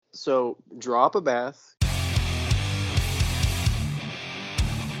So drop a bath.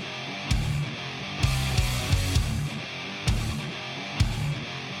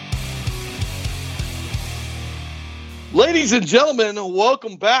 Ladies and gentlemen,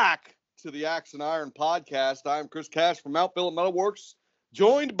 welcome back to the Axe and Iron Podcast. I'm Chris Cash from Mount Phillip Metalworks,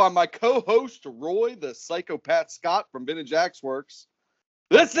 joined by my co-host Roy, the psychopath Scott from Vintage Axe Works.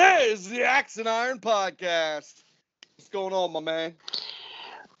 This is the Axe and Iron Podcast. What's going on, my man?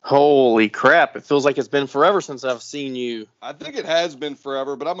 Holy crap! It feels like it's been forever since I've seen you. I think it has been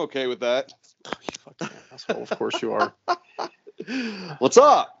forever, but I'm okay with that. Oh, you fucking asshole! Of course you are. What's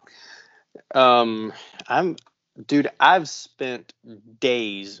up? Dude, I've spent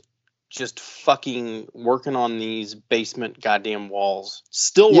days just fucking working on these basement goddamn walls.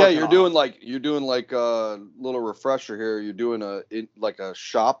 Still working. Yeah, you're doing like a little refresher here. You're doing a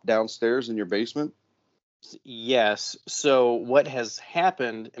shop downstairs in your basement. Yes. So what has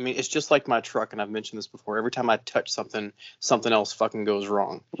happened? I mean, it's just like my truck, and I've mentioned this before. Every time I touch something, something else fucking goes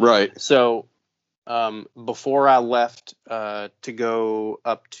wrong. Right. So, before I left to go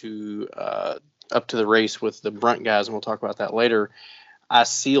up to the race with the Brunt guys, and we'll talk about that later, I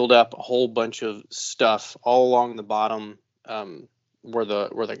sealed up a whole bunch of stuff all along the bottom, where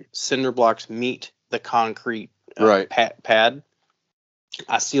the cinder blocks meet the concrete pad.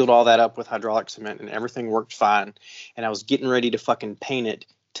 I sealed all that up with hydraulic cement, and everything worked fine. And I was getting ready to fucking paint it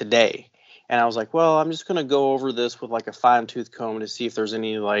today. And I was like, well, I'm just gonna go over this with like a fine tooth comb to see if there's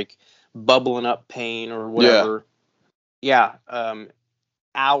any like bubbling up paint or whatever. Yeah.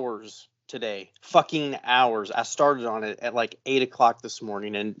 Hours today, fucking hours. I started on it at like 8 o'clock this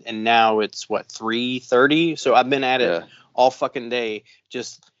morning, and now it's what, 3:30. So I've been at it all fucking day,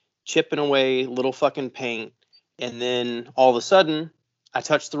 just chipping away little fucking paint, and then all of a sudden I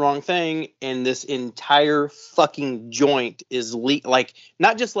touched the wrong thing, and this entire fucking joint is like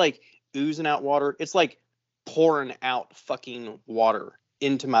not just like oozing out water, it's like pouring out fucking water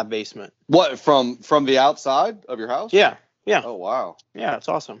into my basement. What, from the outside of your house? Yeah. Oh wow. Yeah, it's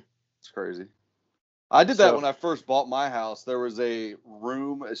awesome. It's crazy. I did that when I first bought my house. There was a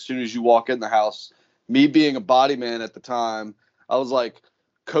room as soon as you walk in the house. Me being a body man at the time, I was like,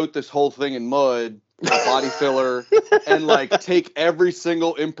 coat this whole thing in mud, body filler, and like take every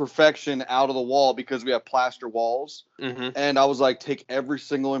single imperfection out of the wall because we have plaster walls. Mm-hmm. And I was like, take every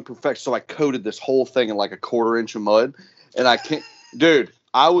single imperfection. So I coated this whole thing in like a 1/4 inch of mud. And I can't, dude,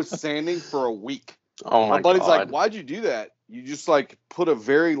 I was sanding for a week. Oh my buddy's God. like, why'd you do that? You just like put a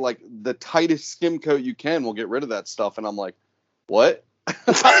very like the tightest skim coat you can will get rid of that stuff. And I'm like, what?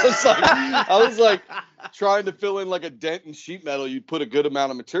 I was like trying to fill in like a dent in sheet metal. You'd put a good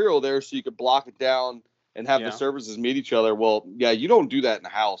amount of material there so you could block it down and have the surfaces meet each other. Well, yeah, you don't do that in a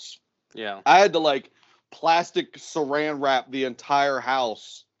house. Yeah. I had to like plastic saran wrap the entire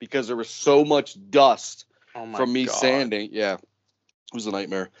house because there was so much dust from me sanding. Yeah. It was a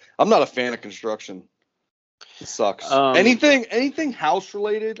nightmare. I'm not a fan of construction. It sucks. Anything house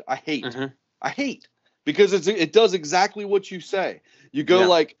related, I hate. Mm-hmm. I hate because it does exactly what you say. You go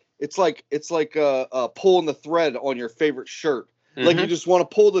like it's like pulling the thread on your favorite shirt. Mm-hmm. Like you just want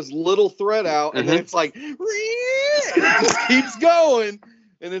to pull this little thread out, and then it's like and it just keeps going,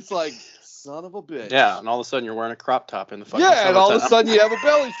 and it's like, son of a bitch. Yeah, and all of a sudden you're wearing a crop top in the fucking and all of a sudden you have a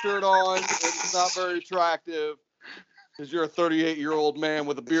belly shirt on. And it's not very attractive. Because you're a 38-year-old man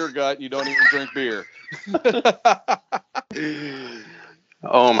with a beer gut and you don't even drink beer.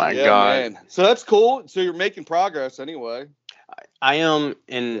 Oh, my God. Man. So that's cool. So you're making progress anyway. I am,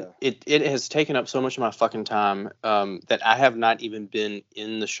 and it has taken up so much of my fucking time that I have not even been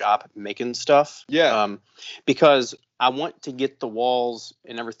in the shop making stuff. Yeah. Because I want to get the walls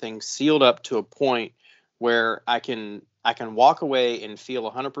and everything sealed up to a point where I can walk away and feel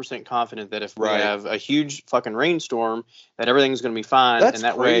 100% confident that if we have a huge fucking rainstorm, that everything's going to be fine. That's and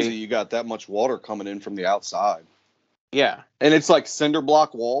that crazy. way, You got that much water coming in from the outside. Yeah. And it's like cinder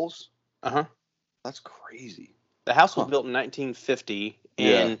block walls? Uh-huh. That's crazy. The house was built in 1950.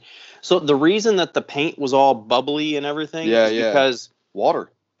 And so the reason that the paint was all bubbly and everything is because...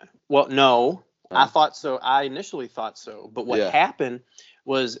 Water. Well, no. I thought so. I initially thought so. But what happened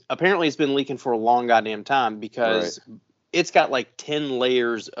was apparently it's been leaking for a long goddamn time because it's got like 10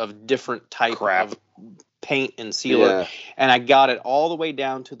 layers of different type of paint and sealer. And I got it all the way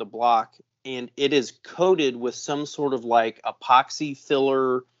down to the block, and it is coated with some sort of like epoxy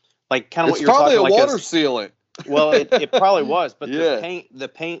filler, like kind of what you're talking about. It's probably a water sealant. Well, it probably was, but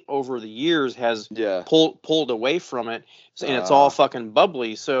the paint over the years has pulled away from it, and it's all fucking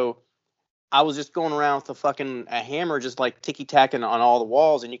bubbly. So I was just going around with a hammer, just like ticky tacking on all the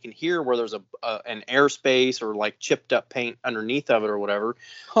walls, and you can hear where there's an airspace or like chipped up paint underneath of it or whatever.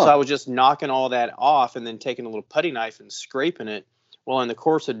 Huh. So I was just knocking all that off and then taking a little putty knife and scraping it. Well, in the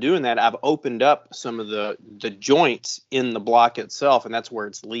course of doing that, I've opened up some of the joints in the block itself, and that's where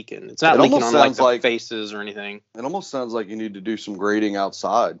it's leaking. It's not leaking on like the faces or anything. It almost sounds like you need to do some grading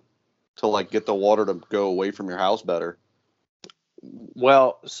outside to like get the water to go away from your house better.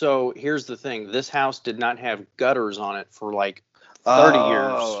 Well, so here's the thing. This house did not have gutters on it for like 30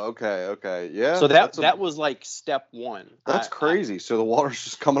 years. Oh, okay. Yeah. So that was like step one. That's crazy. So the water's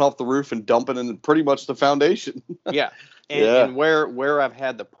just coming off the roof and dumping in pretty much the foundation. Yeah. And where I've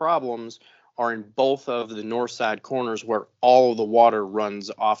had the problems are in both of the north side corners where all of the water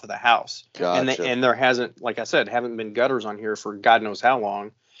runs off of the house. Gotcha. And there hasn't, like I said, haven't been gutters on here for God knows how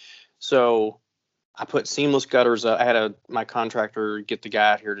long. So I put seamless gutters up. I had my contractor get the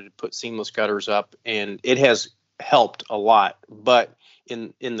guy out here to put seamless gutters up, and it has helped a lot. But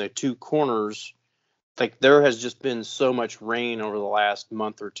in the two corners, like there has just been so much rain over the last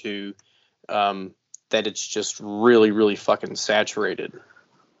month or two that it's just really, really fucking saturated.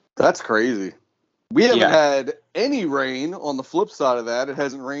 That's crazy. We haven't had any rain. On the flip side of that, it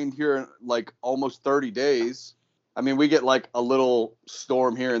hasn't rained here in like almost 30 days. I mean, we get like a little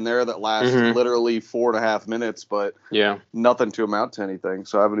storm here and there that lasts literally 4.5 minutes, but nothing to amount to anything.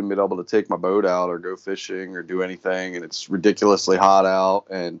 So I haven't even been able to take my boat out or go fishing or do anything. And it's ridiculously hot out.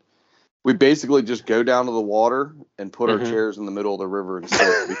 And we basically just go down to the water and put our chairs in the middle of the river and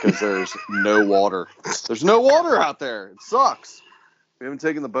sit because there's no water. There's no water out there. It sucks. We haven't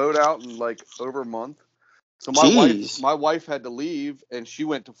taken the boat out in like over a month. So my wife had to leave, and she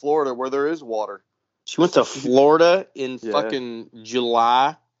went to Florida where there is water. She went to Florida in fucking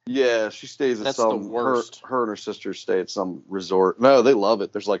July. Yeah, she stays at the worst. Her and her sister stay at some resort. No, they love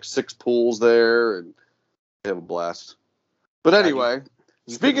it. There's like 6 pools there, and they have a blast. But anyway,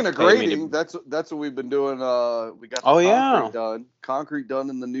 speaking of grading, that's what we've been doing. We got the concrete done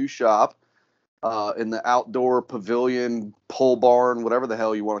in the new shop, in the outdoor pavilion, pole barn, whatever the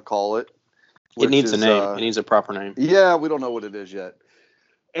hell you want to call it. It needs a name. It needs a proper name. Yeah, we don't know what it is yet.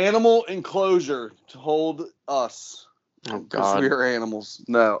 Animal enclosure to hold us. Oh, God. We are animals.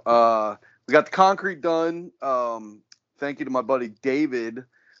 No. We got the concrete done. Thank you to my buddy David,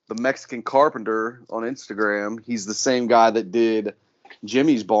 the Mexican carpenter on Instagram. He's the same guy that did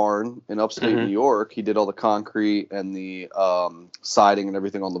Jimmy's barn in upstate New York. He did all the concrete and the siding and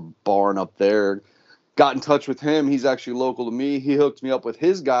everything on the barn up there. Got in touch with him. He's actually local to me. He hooked me up with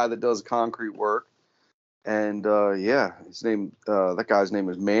his guy that does concrete work. And that guy's name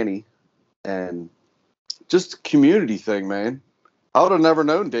is Manny, and just a community thing, man. I would have never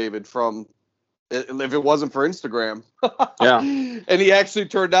known David if it wasn't for Instagram. Yeah. And he actually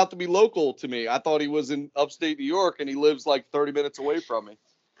turned out to be local to me. I thought he was in upstate New York, and he lives like 30 minutes away from me.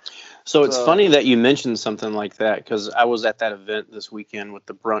 So it's funny that you mentioned something like that, because I was at that event this weekend with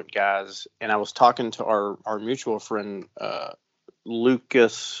the Brunt guys, and I was talking to our mutual friend,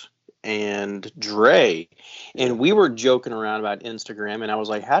 Lucas and Dre, and we were joking around about Instagram, and I was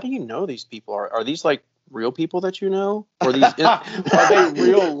like, how do you know these people? Are these like real people that you know? Or these are they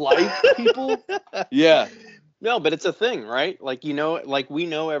real life people? Yeah. No, but it's a thing, right? Like, like we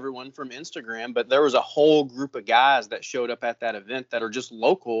know everyone from Instagram, but there was a whole group of guys that showed up at that event that are just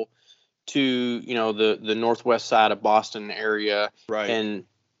local to, the northwest side of Boston area. Right. And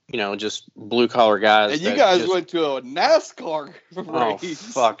just blue collar guys. And you guys went to a NASCAR race. Oh,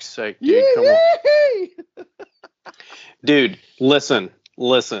 fuck's sake, dude. Come on. Dude, listen.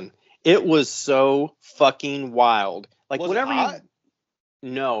 It was so fucking wild. Like, whenever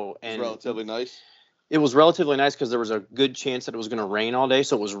No. And it was relatively nice. It was relatively nice because there was a good chance that it was going to rain all day.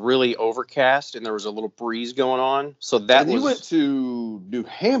 So it was really overcast and there was a little breeze going on. So you went to New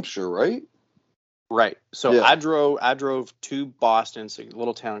Hampshire, right? Right. So I drove to Boston, it's a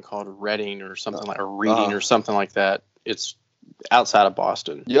little town called Reading or something or Reading or something like that. It's outside of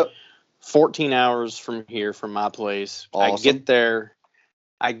Boston. Yep. 14 hours from here, from my place. Awesome.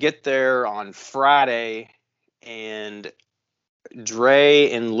 I get there on Friday, and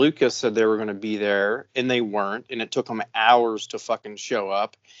Dre and Lucas said they were going to be there, and they weren't, and it took them hours to fucking show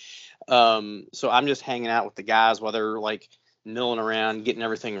up. So I'm just hanging out with the guys while they're like milling around, getting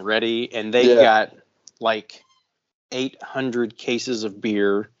everything ready, and they got like 800 cases of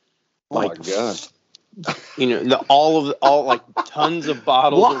beer. Oh my God. all like tons of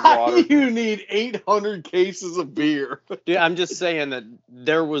bottles of water. Why do you need 800 cases of beer? Dude, I'm just saying that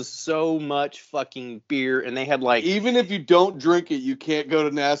there was so much fucking beer, and they had like even if you don't drink it, you can't go to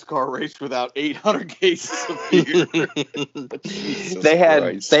NASCAR race without 800 cases of beer.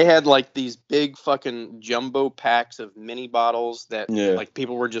 they had like these big fucking jumbo packs of mini bottles that like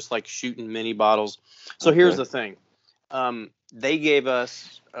people were just like shooting mini bottles. So here's the thing. They gave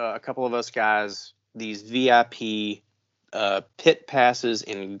us a couple of us guys these VIP pit passes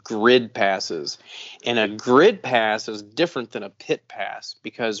and grid passes. And a grid pass is different than a pit pass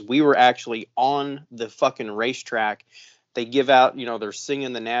because we were actually on the fucking racetrack. They give out, they're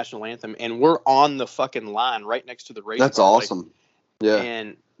singing the national anthem, and we're on the fucking line right next to the race. That's awesome. Yeah.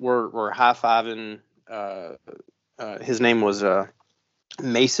 And we're high-fiving. His name was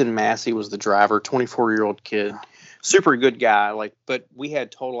Mason Massey was the driver, 24-year-old kid. Super good guy, but we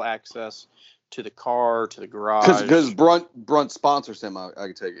had total access to the car, to the garage. Because Brunt sponsors him, I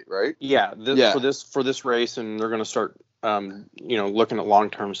can take it, right? Yeah, for this race, and they're going to start, looking at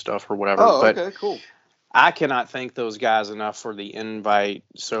long-term stuff or whatever. Oh, okay, cool. I cannot thank those guys enough for the invite.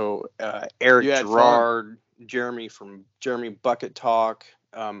 So Eric Gerard, Jeremy from Jeremy Bucket Talk,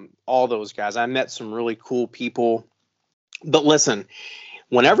 all those guys. I met some really cool people. But listen,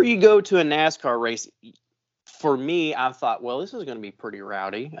 whenever you go to a NASCAR race, for me, I thought, well, this is going to be pretty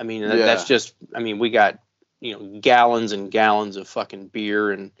rowdy. I mean, that's just, we got, gallons and gallons of fucking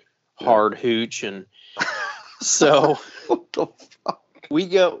beer and hard hooch. And so what the fuck? We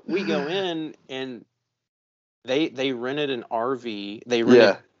go in, and they rented an RV. They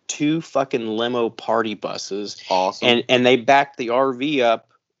rented 2 fucking limo party buses. Awesome. And they backed the RV up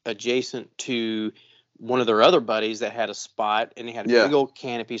adjacent to one of their other buddies that had a spot, and they had a big old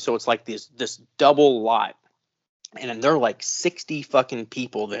canopy. So it's like this double lot. And there are like 60 fucking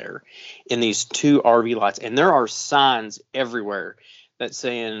people there in these 2 RV lots. And there are signs everywhere that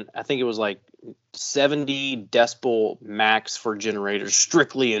saying, I think it was like 70 decibel max for generators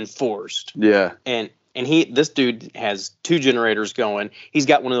strictly enforced. Yeah. And this dude has 2 generators going. He's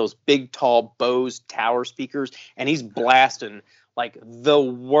got one of those big, tall Bose tower speakers, and he's blasting like the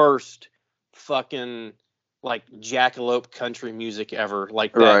worst fucking like Jackalope country music ever,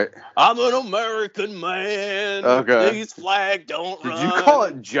 like that. Right. I'm an American man. Okay. These flag don't run. Did you call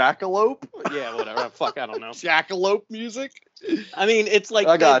it Jackalope? Yeah, whatever. Fuck, I don't know. Jackalope music? I mean, it's like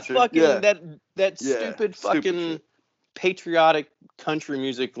that fucking that stupid fucking patriotic country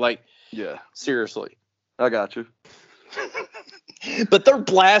music. Like, seriously. I got you. But they're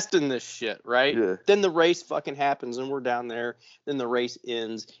blasting this shit, right? Yeah. Then the race fucking happens, and we're down there. Then the race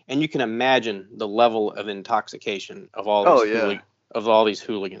ends, and you can imagine the level of intoxication of all these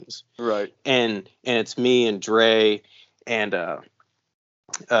hooligans. Right. And it's me and Dre and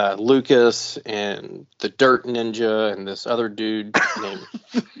Lucas and the Dirt Ninja and this other dude named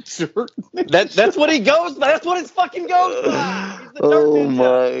that's what he goes by. That's what his fucking goes by. He's the Dirt Ninja.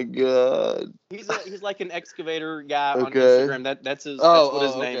 My god. He's like an excavator guy on Instagram. That's what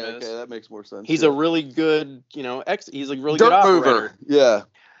his name is. Okay, that makes more sense. He's a really good, he's a really dirt good operator. Mover.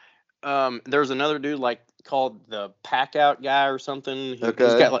 Yeah. There's another dude called the Pack Out guy or something. He's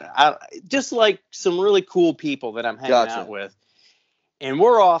got just like some really cool people that I'm hanging out with. And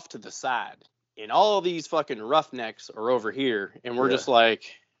we're off to the side, and all of these fucking roughnecks are over here, and we're just like,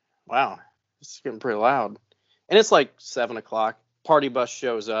 wow, this is getting pretty loud. And it's like 7:00. Party bus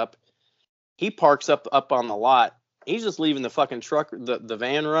shows up. He parks up on the lot. He's just leaving the fucking truck, the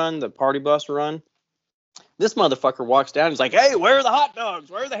van run, the party bus run. This motherfucker walks down. He's like, hey, where are the hot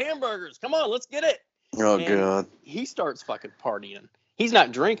dogs? Where are the hamburgers? Come on, let's get it. Oh, God. He starts fucking partying. He's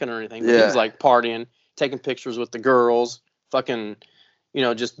not drinking or anything, but he's like partying, taking pictures with the girls, fucking,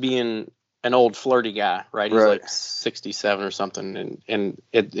 just being an old flirty guy, right? He's like 67 or something. And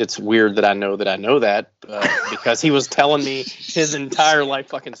it's weird that I know that because he was telling me his entire life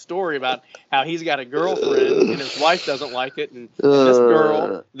fucking story about how he's got a girlfriend and his wife doesn't like it. And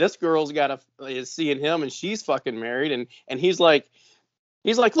this girl's is seeing him and she's fucking married. And he's like,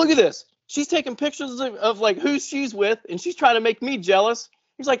 look at this. She's taking pictures of like who she's with, and she's trying to make me jealous.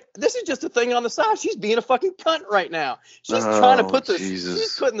 He's like, this is just a thing on the side. She's being a fucking cunt right now. She's trying to put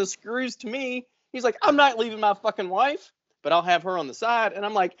she's putting the screws to me. He's like, I'm not leaving my fucking wife, but I'll have her on the side. And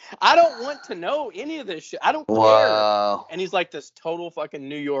I'm like, I don't want to know any of this shit. I don't care. And he's like this total fucking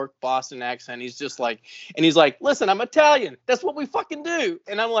New York, Boston accent. He's just like, and he's like, listen, I'm Italian. That's what we fucking do.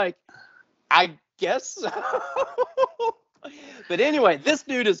 And I'm like, I guess so. But anyway, this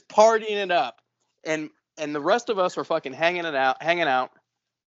dude is partying it up. And the rest of us are fucking hanging out.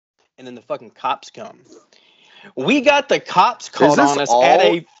 And then the fucking cops come. We got the cops called on us all- at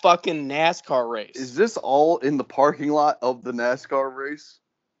a fucking NASCAR race. Is this all in the parking lot of the NASCAR race?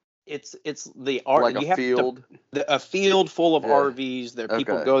 It's the Like you a have field? a field full of Yeah. RVs that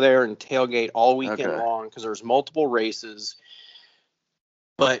people Okay. go there and tailgate all weekend Okay. long because there's multiple races.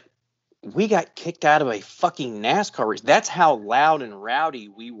 But we got kicked out of a fucking NASCAR race. That's how loud and rowdy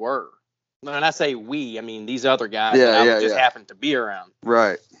we were. When I say we, I mean these other guys that I just happened to be around.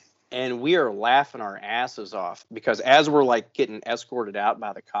 Right. And we are laughing our asses off because as we're like getting escorted out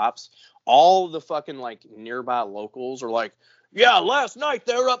by the cops, all the fucking like nearby locals are like, yeah, last night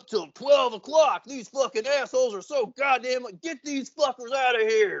they were up till 12 o'clock. These fucking assholes are so goddamn, get these fuckers out of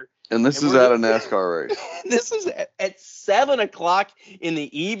here. And this is at a NASCAR race. This is at 7 o'clock in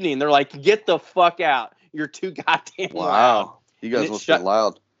the evening. They're like, get the fuck out. You're too goddamn loud. Wow. You guys must be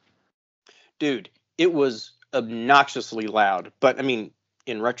loud. Dude, it was obnoxiously loud. But I mean,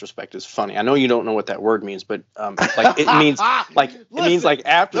 in retrospect, it's funny. I know you don't know what that word means, but like it means like Listen, it means like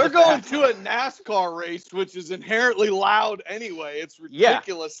after they're going to a NASCAR race, which is inherently loud anyway. It's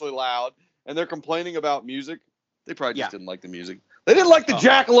ridiculously loud, and they're complaining about music. They probably just didn't like the music. They didn't like the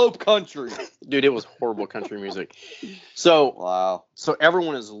Jackalope country. Dude, it was horrible country music. So wow. So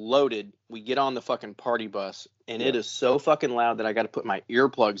everyone is loaded. We get on the fucking party bus, and it is so fucking loud that I got to put my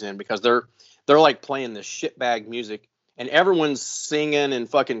earplugs in because they're like playing this shitbag music. And everyone's singing and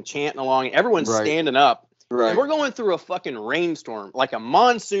fucking chanting along. Everyone's standing up. Right. And we're going through a fucking rainstorm, like a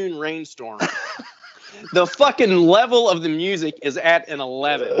monsoon rainstorm. The fucking level of the music is at an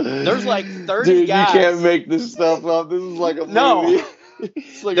 11. There's like 30 guys. You can't make this stuff up. This is like a movie.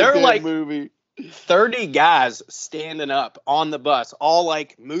 It's like a damn movie. 30 guys standing up on the bus, all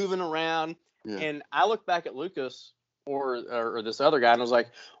like moving around. Yeah. And I look back at Lucas or this other guy, and I was like,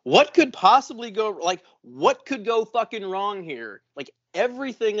 what could possibly go, like, what could go fucking wrong here? Like,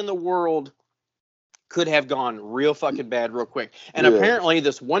 everything in the world could have gone real fucking bad real quick. And apparently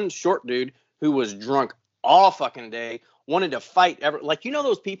this one short dude who was drunk all fucking day wanted to fight like, you know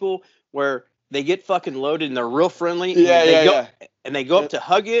those people where they get fucking loaded and they're real friendly and they go up to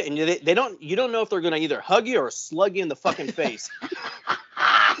hug you and you don't know if they're gonna either hug you or slug you in the fucking face.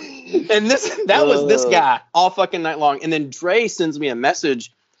 And that was this guy all fucking night long. And then Dre sends me a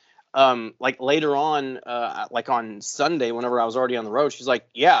message like later on, like on Sunday, whenever I was already on the road. She's like,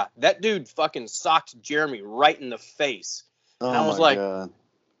 yeah, that dude fucking socked Jeremy right in the face. And I was like, God.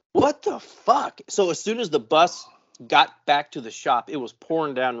 What the fuck? So as soon as the bus got back to the shop, it was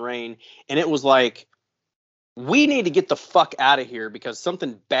pouring down rain, and it was like, we need to get the fuck out of here because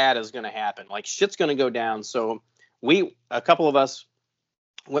something bad is going to happen. Like, shit's going to go down. So a couple of us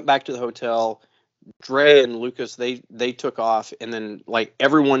went back to the hotel. Dre and Lucas, they took off, and then like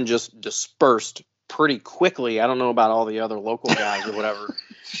everyone just dispersed pretty quickly. I don't know about all the other local guys or whatever.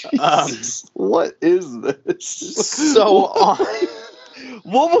 What is this? So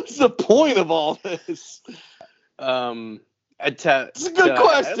what was the point of all this? It's a good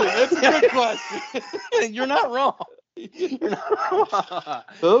question. It's a good question. You're not wrong. You're not wrong.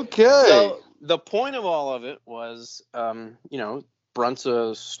 Okay. So the point of all of it was, Brunt's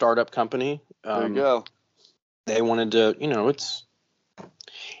a startup company. There you go. They wanted to,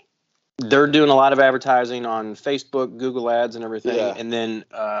 they're doing a lot of advertising on Facebook, Google ads and everything. Yeah. And then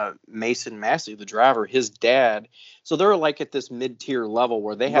Mason Massey, the driver, his dad. So they're like at this mid-tier level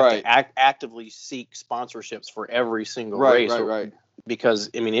where they have to actively seek sponsorships for every single race. Right. Because,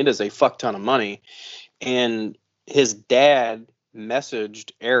 I mean, it is a fuck ton of money. And his dad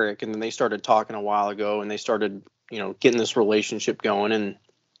messaged Eric, and then they started talking a while ago, and they started, getting this relationship going, and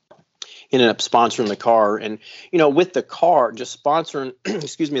ended up sponsoring the car. And, with the car, just sponsoring,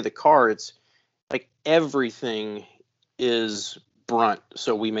 the car, it's like everything is Brunt.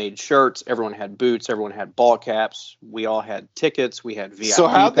 So we made shirts. Everyone had boots. Everyone had ball caps. We all had tickets. We had VIP passes. So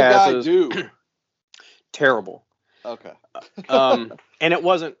how'd the guy do? Terrible. Okay. And it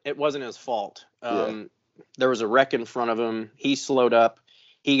wasn't his fault. There was a wreck in front of him. He slowed up.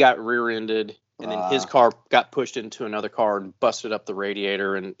 He got rear-ended. And then his car got pushed into another car and busted up the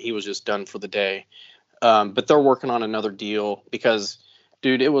radiator, and he was just done for the day. But they're working on another deal because,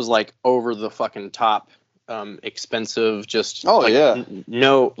 dude, it was like over the fucking top, expensive. Just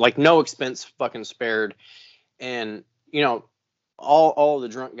no expense fucking spared. And all the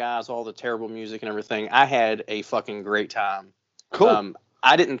drunk guys, all the terrible music and everything. I had a fucking great time. Cool.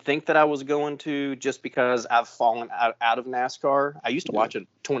 I didn't think that I was going to, just because I've fallen out of NASCAR. I used to watch it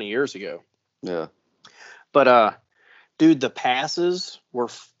 20 years ago. Yeah. But, dude, the passes were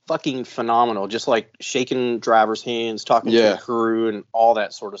fucking phenomenal. Just like shaking drivers' hands, talking to the crew and all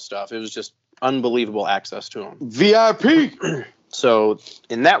that sort of stuff. It was just unbelievable access to them. VIP. So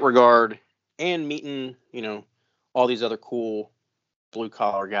in that regard, and meeting, all these other cool blue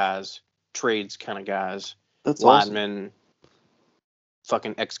collar guys, trades kind of guys, That's linemen,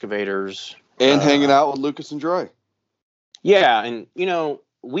 fucking excavators, and hanging out with Lucas and Dre. Yeah, and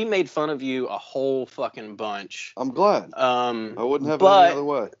we made fun of you a whole fucking bunch. I'm glad. I wouldn't have it but any other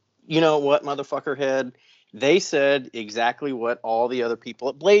way. You know what, motherfucker head? They said exactly what all the other people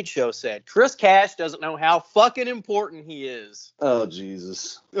at Blade Show said. Chris Cash doesn't know how fucking important he is. Oh,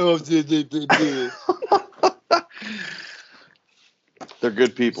 Jesus. Oh, They're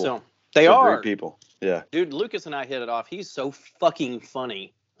good people. So they are great people. Yeah. Dude, Lucas and I hit it off. He's so fucking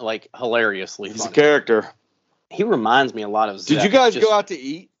funny. Like, hilariously funny. He's a character. He reminds me a lot of Zep. Did you guys go out to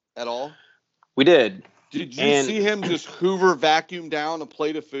eat at all? We did. Did you see him just Hoover vacuum down a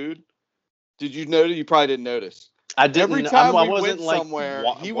plate of food? Did you notice? You probably didn't notice. I didn't. Every time I we wasn't went like, somewhere,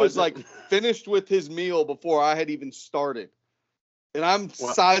 he was like finished with his meal before I had even started. And I'm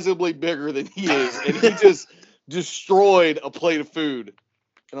sizably bigger than he is, and he just destroyed a plate of food.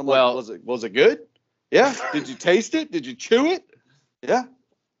 And I'm like, was it good? Yeah. Did you taste it? Did you chew it? Yeah.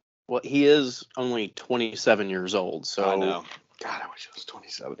 Well, he is only 27 years old, so I know. God, I wish I was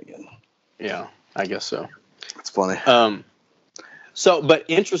 27 again. Yeah, I guess so. It's funny. But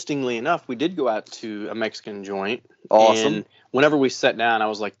interestingly enough, we did go out to a Mexican joint. Awesome. And whenever we sat down, I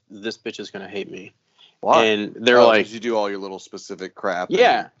was like, this bitch is going to hate me. Why? And they're like, 'cause you do all your little specific crap.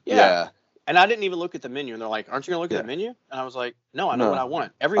 Yeah. And I didn't even look at the menu. And they're like, aren't you going to look at the menu? And I was like, no, I know what I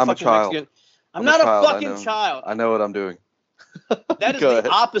want. I'm fucking a child. Mexican. I'm not a fucking child. I know what I'm doing. That is the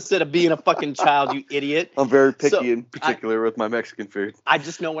opposite of being a fucking child, you idiot. I'm very picky in particular with my Mexican food. I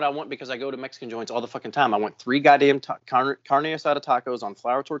just know what I want because I go to Mexican joints all the fucking time. I want 3 goddamn carne asada tacos on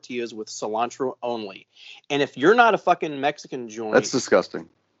flour tortillas with cilantro only. And if you're not a fucking Mexican joint... That's disgusting.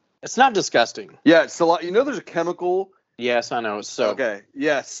 It's not disgusting. Yeah, there's a chemical... Yes, I know. It's so... Okay,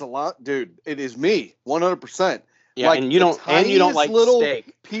 yeah, cilantro... Dude, it is me, 100%. Yeah, like, and you don't like little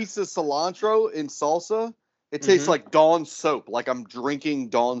steak. Piece of cilantro in salsa... It tastes like Dawn soap, like I'm drinking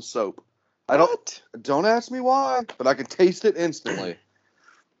Dawn soap. Don't ask me why, but I can taste it instantly.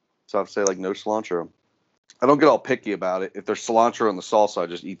 So I have to say, like, no cilantro. I don't get all picky about it. If there's cilantro in the salsa, I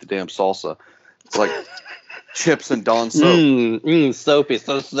just eat the damn salsa. It's like chips and Dawn soap. Soapy,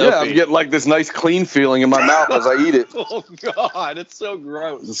 so soapy. Yeah, I'm getting like this nice clean feeling in my mouth as I eat it. Oh, God, it's so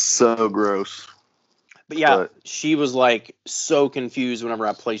gross. It's so gross. But yeah, she was like so confused whenever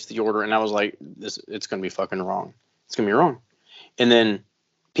I placed the order, and I was like, it's gonna be fucking wrong. It's gonna be wrong. And then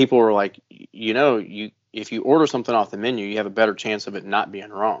people were like, if you order something off the menu, you have a better chance of it not being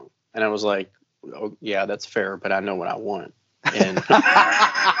wrong. And I was like, oh yeah, that's fair, but I know what I want. And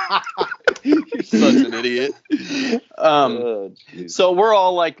you're such an idiot. So we're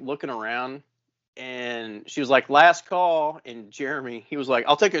all like looking around, and she was like, last call, and Jeremy, he was like,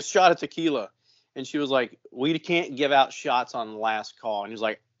 I'll take a shot of tequila. And she was like, we can't give out shots on last call. And he was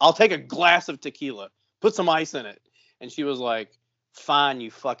like, I'll take a glass of tequila. Put some ice in it. And she was like, fine,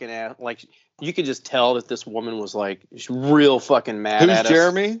 you fucking ass. Like, you could just tell that this woman was like real fucking mad at us. Who's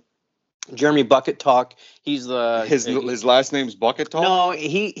Jeremy? Jeremy Bucket Talk. He's his last name's Bucket Talk? No,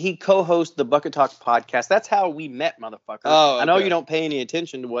 he co-hosts the Bucket Talk podcast. That's how we met, motherfucker. Oh, okay. I know you don't pay any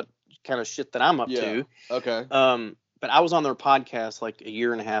attention to what kind of shit that I'm up to. Okay. But I was on their podcast like a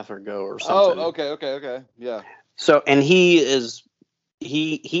year and a half ago or something. Oh, okay. Yeah. So, and he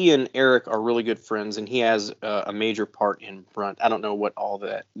and Eric are really good friends, and he has a major part in Brunt. I don't know what all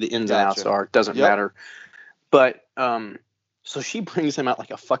the ins and outs are. It doesn't matter. But, so she brings him out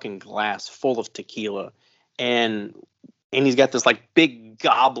like a fucking glass full of tequila, and he's got this like big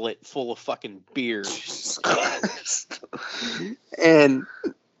goblet full of fucking beer. Jesus Christ. And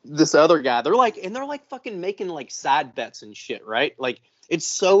this other guy, they're like fucking making like side bets and shit, right? Like, it's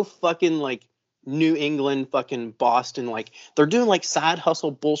so fucking like New England, fucking Boston, like they're doing like side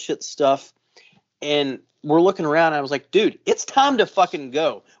hustle bullshit stuff. And we're looking around, and I was like, dude, it's time to fucking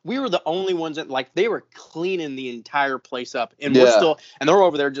go. We were the only ones that, like, they were cleaning the entire place up, and we're still, and they're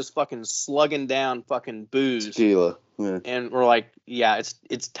over there just fucking slugging down fucking booze. Tequila. Yeah. And we're like, yeah,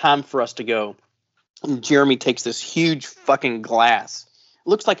 it's time for us to go. And Jeremy takes this huge fucking glass.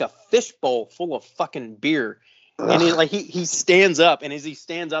 Looks like a fishbowl full of fucking beer. And he stands up, and as he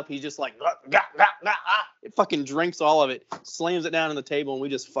stands up, he's just like, it fucking drinks all of it, slams it down on the table, and we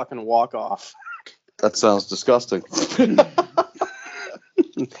just fucking walk off. That sounds disgusting.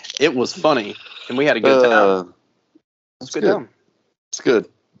 It was funny, and we had a good time. It's good. Time. It's good.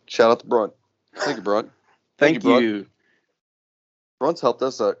 Shout out to Brunt. Thank you, Brunt. Thank you. Brunt's helped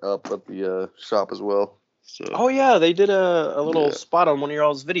us up at the shop as well. So. Oh yeah, they did a little spot on one of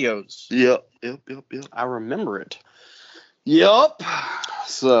y'all's videos. Yep. I remember it. Yep.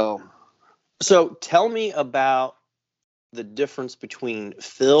 So tell me about the difference between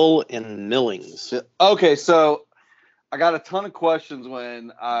fill and millings. Okay, so I got a ton of questions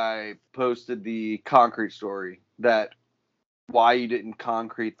when I posted the concrete story that why you didn't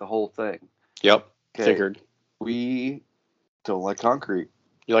concrete the whole thing. Yep, Okay. figured. We don't like concrete.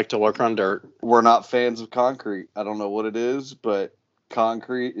 You like to work on dirt. We're not fans of concrete. I don't know what it is, but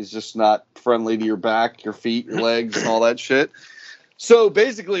concrete is just not friendly to your back, your feet, your legs, and all that shit. So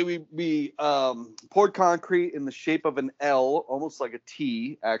basically, we poured concrete in the shape of an L, almost like a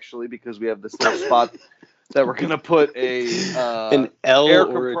T, actually, because we have this little spot that we're gonna put an L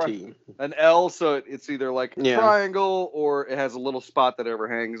or a T. An L, so it's either like a triangle or it has a little spot that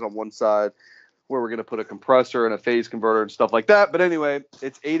overhangs on one side where we're gonna put a compressor and a phase converter and stuff like that. But anyway,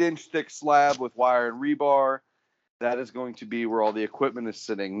 it's 8-inch thick slab with wire and rebar. That is going to be where all the equipment is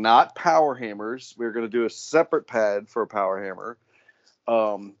sitting, not power hammers. We're gonna do a separate pad for a power hammer.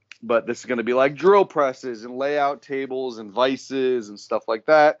 But this is going to be like drill presses and layout tables and vices and stuff like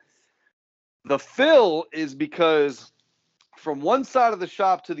that. The fill is because from one side of the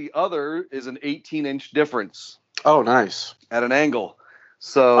shop to the other is an 18-inch difference. Oh, nice. At an angle.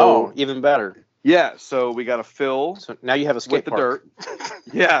 So even better. Yeah, so we got to fill. So now you have a skate park. With the dirt.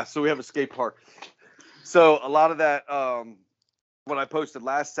 Yeah, so we have a skate park. So a lot of that, what I posted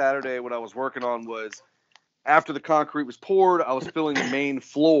last Saturday, what I was working on was after the concrete was poured, I was filling the main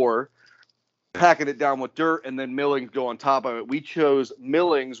floor, packing it down with dirt, and then millings go on top of it. We chose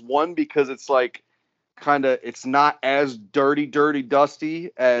millings, one, because it's like it's not as dirty, dusty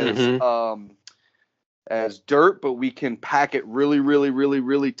as dirt, but we can pack it really, really, really,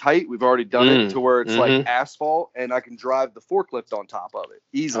 really tight. We've already done it to where it's like asphalt, and I can drive the forklift on top of it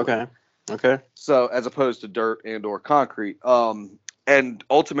easily. Okay. So as opposed to dirt and or concrete. And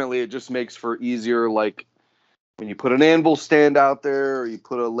ultimately it just makes for easier, like, when you put an anvil stand out there or you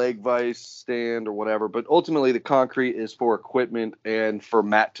put a leg vise stand or whatever. But ultimately the concrete is for equipment and for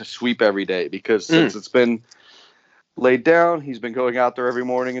Matt to sweep every day, because since it's been laid down, he's been going out there every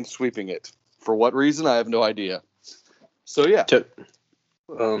morning and sweeping it. For what reason, I have no idea. So yeah. To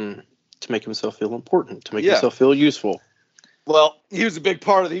make himself feel important, to make himself feel useful. Well, he was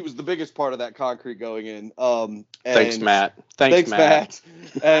the biggest part of that concrete going in. Thanks, Matt. Thanks, Matt.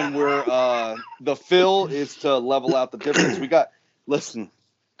 And we're the fill is to level out the difference.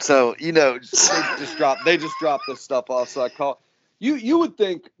 So they just dropped this stuff off. So I call you would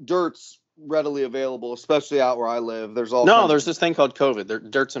think dirt's readily available, especially out where I live. There's this thing called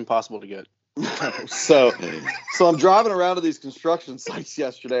COVID. Dirt's impossible to get. So I'm driving around to these construction sites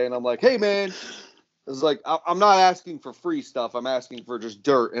yesterday, and I'm like, hey man. It's like, I'm not asking for free stuff. I'm asking for just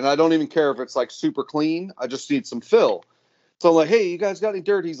dirt. And I don't even care if it's like super clean. I just need some fill. So I'm like, hey, you guys got any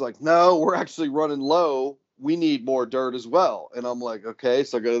dirt? He's like, no, we're actually running low. We need more dirt as well. And I'm like, okay.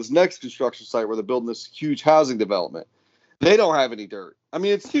 So I go to this next construction site where they're building this huge housing development. They don't have any dirt. I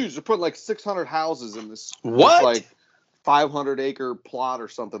mean, it's huge. They're putting like 600 houses in this. What? Like 500 acre plot or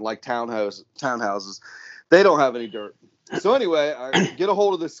something, like townhouses. They don't have any dirt. So anyway, I get a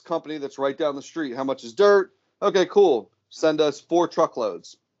hold of this company that's right down the street. How much is dirt? Okay, cool. Send us 4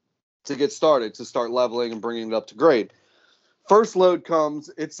 truckloads to get started, to start leveling and bringing it up to grade. First load comes.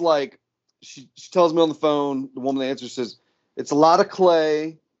 It's like, she tells me on the phone, the woman that answers says, it's a lot of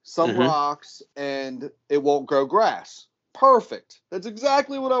clay, some rocks, and it won't grow grass. Perfect. That's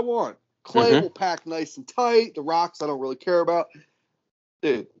exactly what I want. Clay will pack nice and tight. The rocks I don't really care about.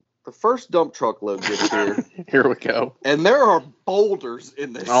 Dude. The first dump truck load gets here. Here we go. And there are boulders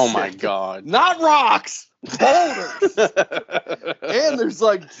in this Oh, my God. Not rocks. Boulders. And there's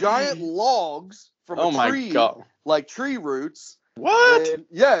like giant logs from a tree. Oh, my God. Like tree roots. What?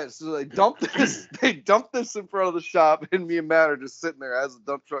 And so they dump this. They dump this in front of the shop, and me and Matt are just sitting there as a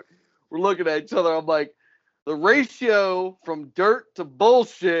dump truck. We're looking at each other. I'm like, the ratio from dirt to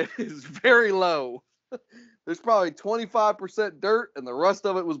bullshit is very low. There's probably 25% dirt, and the rest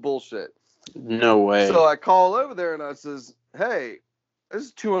of it was bullshit. No way. So I call over there, and I says, hey, this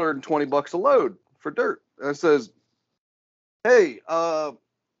is $220 a load for dirt. And I says, hey,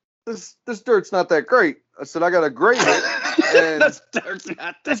 this dirt's not that great. I said, I got to grade it. And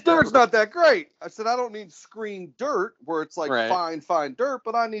this dirt's not that great. I said, I don't need screened dirt where it's like fine dirt,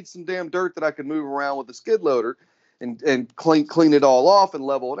 but I need some damn dirt that I can move around with a skid loader and clean it all off and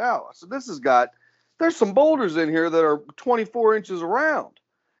level it out. I said, there's some boulders in here that are 24 inches around.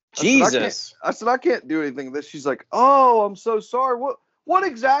 Jesus. I said, I can't do anything with this. She's like, oh, I'm so sorry. What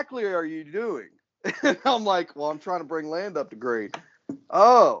exactly are you doing? And I'm like, well, I'm trying to bring land up to grade.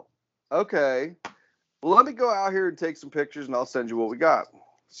 Oh, okay. Well, let me go out here and take some pictures, and I'll send you what we got.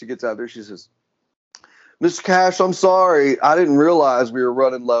 She gets out there. She says, Mr. Cash, I'm sorry. I didn't realize we were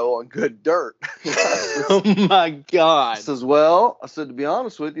running low on good dirt. Oh my I God. says, well, I said, to be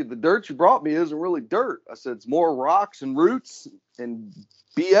honest with you, the dirt you brought me isn't really dirt. I said, it's more rocks and roots and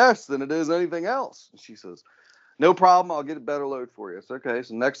BS than it is anything else. And she says, no problem. I'll get a better load for you. It's okay.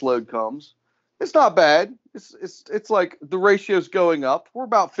 So next load comes. It's not bad. It's like the ratio's going up. We're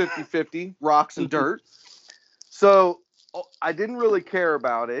about 50-50 rocks and dirt. So I didn't really care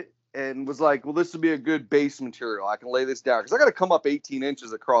about it and was like, well, this would be a good base material. I can lay this down because I got to come up 18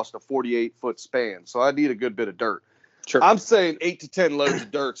 inches across a 48-foot span. So I need a good bit of dirt. Sure. I'm saying 8 to 10 loads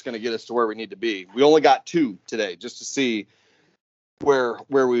of dirt's going to get us to where we need to be. We only got 2 today just to see where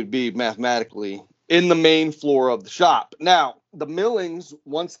we'd be mathematically in the main floor of the shop. Now, the millings,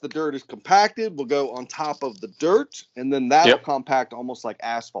 once the dirt is compacted, will go on top of the dirt, and then that'll compact almost like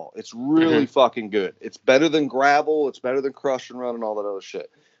asphalt. It's really fucking good. It's better than gravel. It's better than crush and run and all that other shit.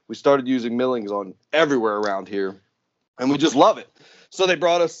 We started using millings on everywhere around here, and we just love it. So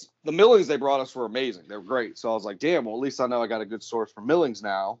the millings they brought us were amazing. They were great. So I was like, damn, well, at least I know I got a good source for millings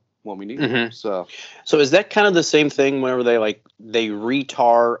now when we need them. So is that kind of the same thing whenever they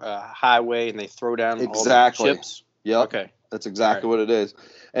retar a highway and they throw down all the chips? Yep. Okay. That's exactly what it is.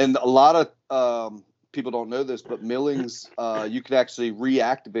 And a lot of people don't know this, but millings you can actually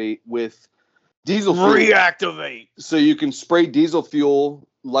reactivate with diesel fuel. Reactivate. So you can spray diesel fuel,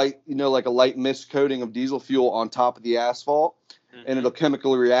 like a light mist coating of diesel fuel on top of the asphalt, and it'll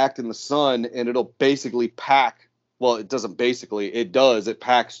chemically react in the sun, and it'll basically pack. Well, it doesn't basically. It does. It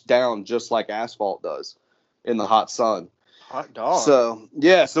packs down just like asphalt does in the hot sun. Hot dog. So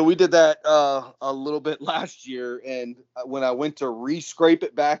we did that a little bit last year, and when I went to re-scrape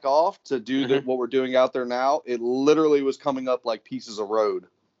it back off to do what we're doing out there now, it literally was coming up like pieces of road.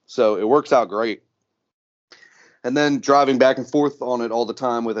 So it works out great. And then driving back and forth on it all the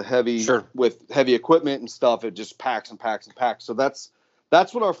time with heavy equipment and stuff, it just packs and packs and packs. So that's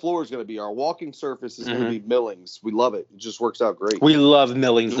what our floor is going to be. Our walking surface is going to be millings. We love it. It just works out great. We love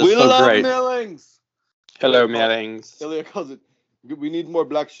millings. We love millings. Hello, millings. Ilya calls it, we need more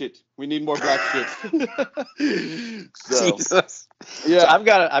black shit. We need more black shit. Jesus. Yeah. So I've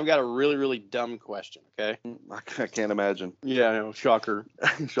got a really, really dumb question, okay? I can't imagine. Yeah, I know. Shocker.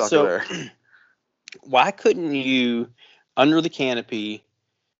 Shocker there. Why couldn't you, under the canopy,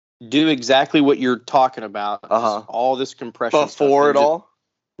 do exactly what you're talking about? All this compression before stuff, it all?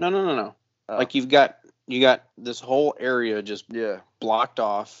 No. Oh. Like you got this whole area just blocked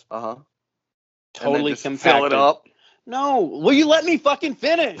off. Totally compacted. Fill it up. No, will you let me fucking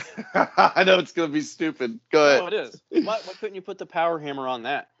finish? I know it's gonna be stupid. Go ahead. No, it is. Why couldn't you put the power hammer on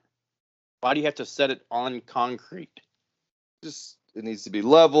that? Why do you have to set it on concrete? Just it needs to be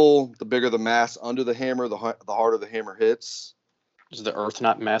level. The bigger the mass under the hammer, the harder the hammer hits. Is the earth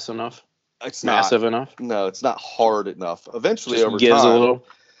not mass enough? It's massive enough. No, it's not hard enough. Eventually, just over gives time. A little.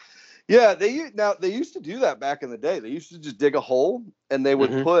 Yeah, they used to do that back in the day. They used to just dig a hole and they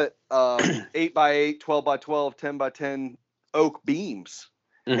would put 8x8, 12x12, 10x10 oak beams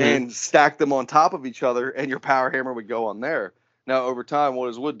and stack them on top of each other, and your power hammer would go on there. Now, over time,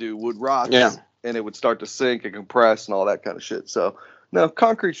 what would rot, and it would start to sink and compress and all that kind of shit. So, no,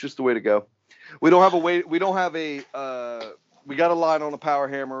 concrete's just the way to go. We got a line on a power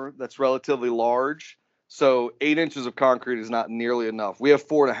hammer that's relatively large. So 8 inches of concrete is not nearly enough. We have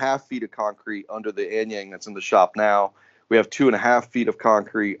 4.5 feet of concrete under the Anyang that's in the shop now. We have 2.5 feet of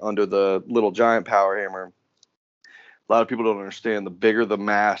concrete under the little giant power hammer. A lot of people don't understand the bigger the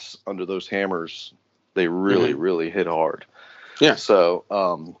mass under those hammers, they really, really hit hard. Yeah. So,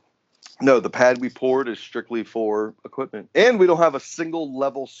 no, the pad we poured is strictly for equipment. And we don't have a single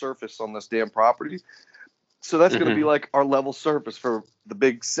level surface on this damn property. So that's going to be like our level surface for the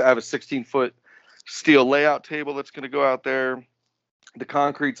big, I have a 16-foot steel layout table that's going to go out there. The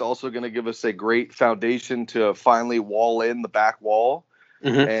concrete's also going to give us a great foundation to finally wall in the back wall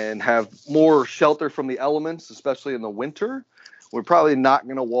and have more shelter from the elements, especially in the winter. We're probably not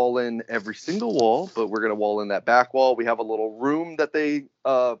going to wall in every single wall, but we're going to wall in that back wall. We have a little room that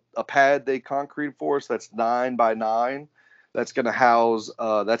a pad they concrete for us that's 9x9. That's going to house,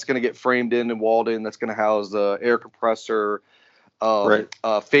 that's going to get framed in and walled in. That's going to house the air compressor,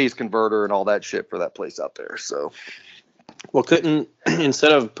 phase converter and all that shit for that place out there. So, well,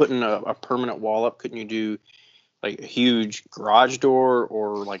 instead of putting a permanent wall up, couldn't you do like a huge garage door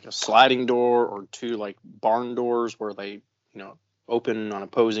or like a sliding door or two like barn doors where they, open on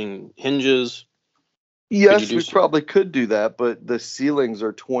opposing hinges? Yes, we probably could do that, but the ceilings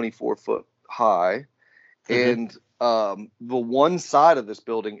are 24 foot high, and the one side of this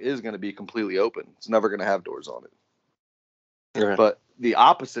building is going to be completely open. It's never going to have doors on it. Right. But the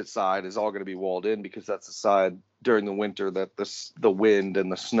opposite side is all going to be walled in because that's the side during the winter that the wind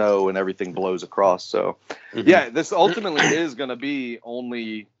and the snow and everything blows across. So, yeah, this ultimately is going to be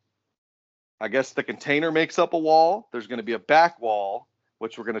only, I guess the container makes up a wall. There's going to be a back wall,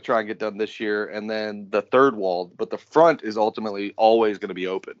 which we're going to try and get done this year, and then the third wall. But the front is ultimately always going to be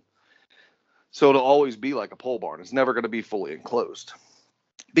open. So it'll always be like a pole barn. It's never going to be fully enclosed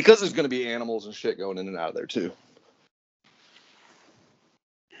because there's going to be animals and shit going in and out of there too.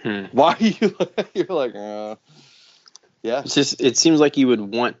 Why you're like, yeah. It's just, it seems like you would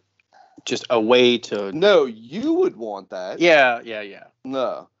want just a way to. No, you would want that. Yeah.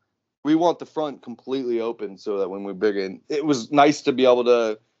 No, we want the front completely open so that when we big in, it was nice to be able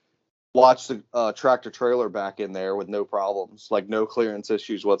to watch the tractor trailer back in there with no problems, like no clearance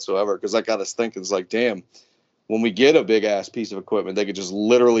issues whatsoever. Because that got us thinking, it's like, damn, when we get a big ass piece of equipment, they could just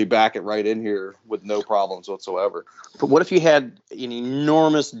literally back it right in here with no problems whatsoever. But what if you had an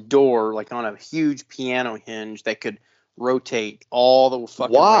enormous door, like on a huge piano hinge, that could rotate all the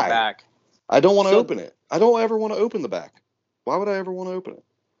fucking way back? I don't want to open it. I don't ever want to open the back. Why would I ever want to open it?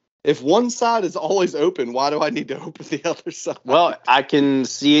 If one side is always open, why do I need to open the other side? Well, I can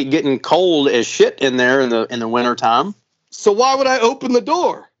see it getting cold as shit in there in the wintertime. So why would I open the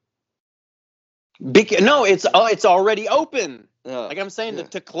door? No, it's already open. Like I'm saying,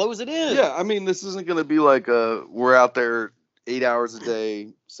 to close it in. Yeah, I mean, this isn't going to be like we're out there 8 hours a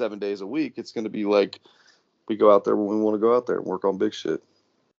day, 7 days a week. It's going to be like we go out there when we want to go out there and work on big shit.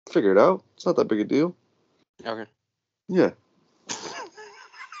 Figure it out. It's not that big a deal. Okay. Yeah.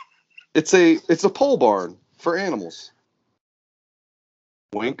 It's a pole barn for animals.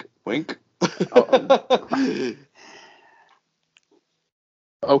 Wink, wink.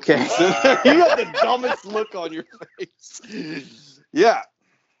 Okay. You got the dumbest look on your face. Yeah.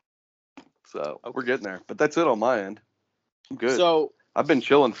 So we're getting there, but that's it on my end. I'm good. So I've been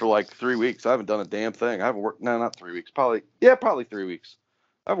chilling for like 3 weeks. I haven't done a damn thing. I haven't worked. No, not 3 weeks. Probably 3 weeks.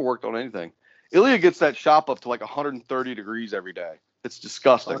 I haven't worked on anything. Ilya gets that shop up to like 130 degrees every day. It's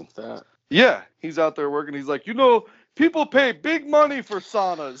disgusting. Fuck that. Yeah, he's out there working. He's like, people pay big money for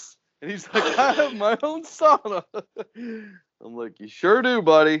saunas. And he's like, I have my own sauna. I'm like, you sure do,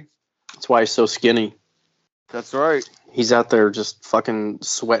 buddy. That's why he's so skinny. That's right. He's out there just fucking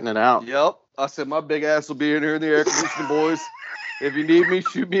sweating it out. Yep. I said, my big ass will be in here in the air conditioning, boys. If you need me,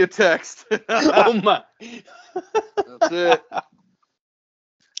 shoot me a text. Oh, my. That's it.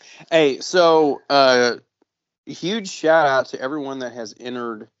 Hey, so huge shout out to everyone that has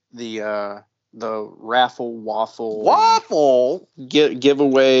entered the waffle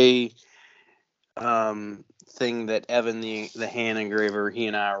giveaway thing that Evan the hand engraver, he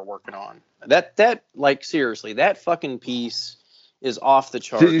and I are working on. That like seriously, that fucking piece is off the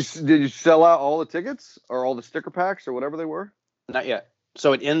charts. Did you sell out all the tickets or all the sticker packs or whatever they were? Not yet.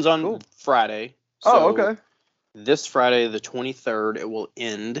 So it ends on Friday. So okay. This Friday, the 23rd, it will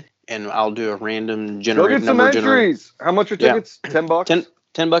end, and I'll do a random generate. Go get some entries. How much are tickets? $10?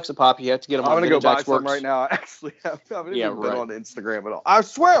 $10 a pop. You have to get them. I'm gonna go buy some right now. Actually, I haven't even been on Instagram at all. I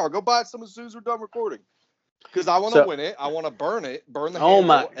swear, I'll go buy some as soon as we're done recording. Because I want to win it. I want to burn the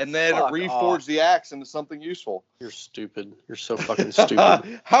handle, and then reforge the axe into something useful. You're stupid. You're so fucking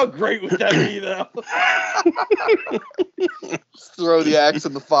stupid. How great would that be, though? Just throw the axe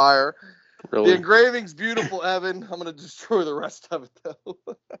in the fire. Really? The engraving's beautiful, Evan. I'm going to destroy the rest of it, though.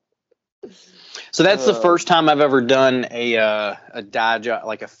 So that's the first time I've ever done a dye job,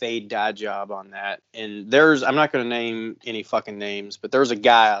 like a fade dye job on that. And I'm not going to name any fucking names, but there's a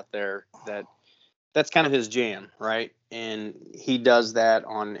guy out there that's kind of his jam, right? And he does that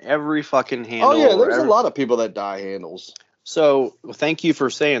on every fucking handle. Oh, yeah, there's a lot of people that dye handles. So thank you for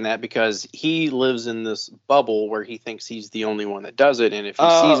saying that, because he lives in this bubble where he thinks he's the only one that does it. And if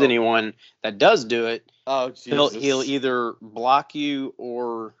he sees anyone that does do it, he'll either block you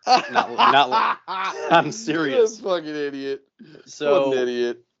or not. I'm serious. This fucking idiot. So what an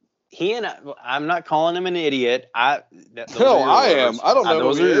idiot. I'm not calling him an idiot. I am. I don't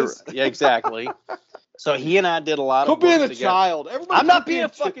know who he is. Yeah, exactly. So he and I did a lot of work together. Child. I'm not being a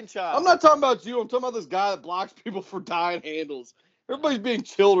fucking child. I'm not talking about you. I'm talking about this guy that blocks people for dyeing handles. Everybody's being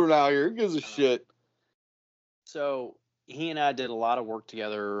children out here. Who gives a shit? So he and I did a lot of work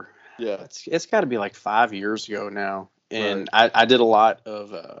together. Yeah. It's got to be like 5 years ago now. And I did a lot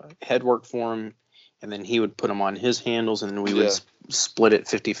of head work for him. And then he would put them on his handles, and then we would split it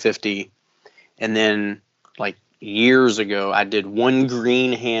 50-50. And then, like, years ago, I did one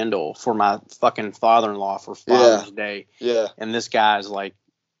green handle for my fucking father-in-law for Father's Day. Yeah. And this guy's like,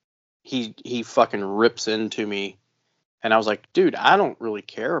 he fucking rips into me. And I was like, dude, I don't really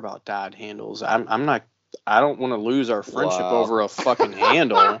care about dyed handles. I'm not I don't want to lose our friendship Wow. over a fucking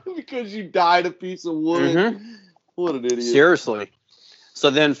handle. Because you dyed a piece of wood. Mm-hmm. What an idiot. Seriously. So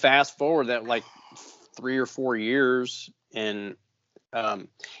then fast forward that like 3 or 4 years, and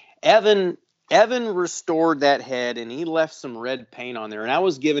Evan restored that head, and he left some red paint on there, and I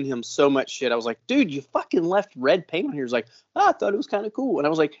was giving him so much shit. I was like, dude, you fucking left red paint on here. He's like, oh, I thought it was kind of cool. And I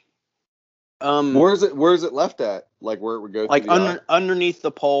was like, Where's it left at? Like where it would go like through the eye? underneath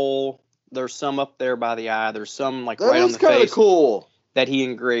the pole. There's some up there by the eye. There's some like That right on is the kind of face cool. that he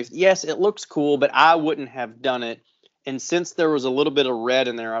engraved. Yes, it looks cool, but I wouldn't have done it. And since there was a little bit of red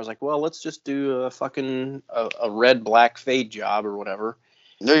in there, I was like, well, let's just do a fucking a red black fade job or whatever.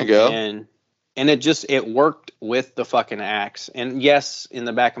 There you go. And it worked with the fucking axe. And yes, in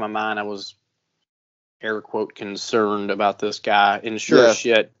the back of my mind, I was air quote concerned about this guy. And sure as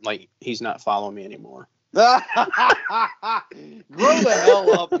shit, like he's not following me anymore. Grow the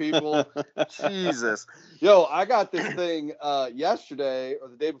hell up, people. Jesus. Yo, I got this thing yesterday or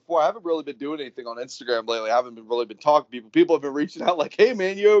the day before. I haven't really been doing anything on Instagram lately. I haven't really been talking to people. People have been reaching out like, hey,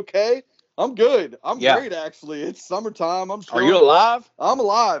 man, you okay? I'm good. I'm great, actually. It's summertime. I'm chilling. Are you alive? I'm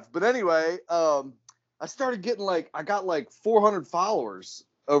alive. But anyway, I started getting I got 400 followers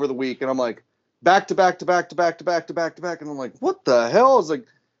over the week. And I'm like, back to back to back to back to back to back to back. And I'm like, what the hell? I was like,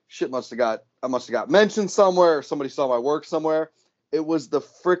 shit I must have got mentioned somewhere, or somebody saw my work somewhere. It was the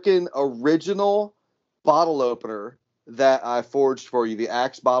freaking original bottle opener that I forged for you, the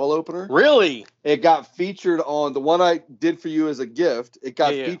Axe bottle opener. Really? It got featured on the one I did for you as a gift. It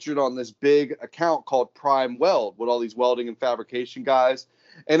got featured on this big account called Prime Weld with all these welding and fabrication guys.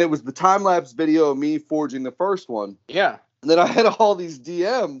 And it was the time-lapse video of me forging the first one. Yeah. And then I had all these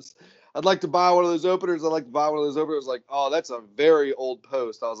DMs. I'd like to buy one of those openers. I'd like to buy one of those openers. Like, oh, that's a very old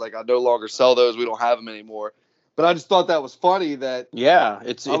post. I was like, I no longer sell those. We don't have them anymore. But I just thought that was funny that. Yeah,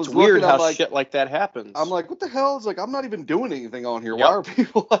 it's weird how shit like that happens. I'm like, what the hell? It's like, I'm not even doing anything on here. Yep. Why are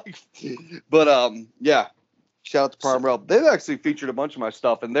people like. But, yeah. Shout out to Prime Weld. They've actually featured a bunch of my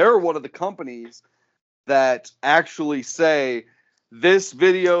stuff. And they're one of the companies that actually say, this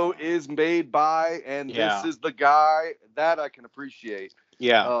video is made by, and this is the guy. That I can appreciate.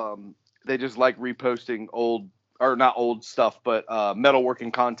 Yeah. They just like reposting not old stuff, but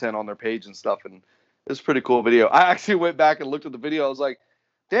metalworking content on their page and stuff. And it's a pretty cool video. I actually went back and looked at the video. I was like,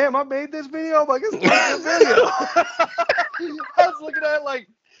 damn, I made this video. I'm like, it's a good video. I was looking at it like,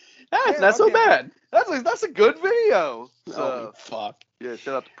 that's not so bad. That's a good video. So, oh, fuck. Yeah,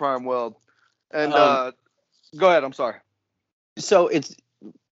 shout out to Prime Weld. And go ahead. I'm sorry. So it's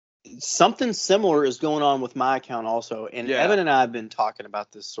something similar is going on with my account also. And Evan and I have been talking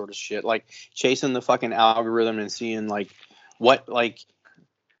about this sort of shit, like chasing the fucking algorithm and seeing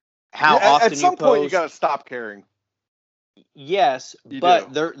how often at some you point post. You got to stop caring. Yes,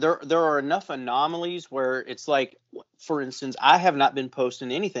 but there are enough anomalies where it's like, for instance, I have not been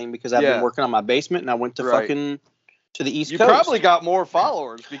posting anything because I've been working on my basement and I went to fucking to the East Coast. You probably got more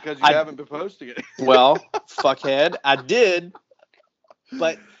followers because you haven't been posting it. Well, fuckhead, I did,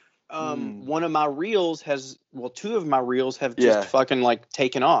 but one of my reels two of my reels have just fucking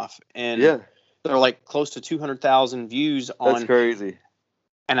taken off, and they're like close to 200,000 views on. That's crazy.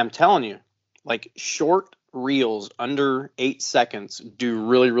 And I'm telling you, short reels under 8 seconds do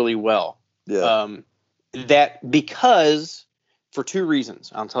really, really well. Yeah. That because for two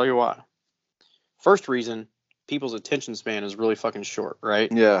reasons. I'll tell you why. First reason, people's attention span is really fucking short, right?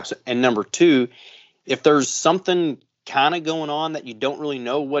 Yeah. And number two, if there's something kind of going on that you don't really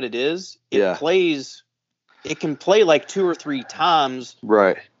know what it is, it can play like 2 or 3 times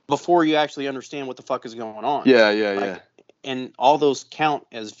before you actually understand what the fuck is going on. Yeah. And all those count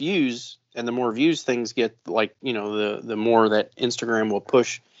as views, and the more views things get, the more that Instagram will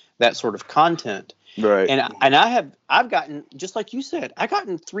push that sort of content. Right. And I've gotten, just like you said, I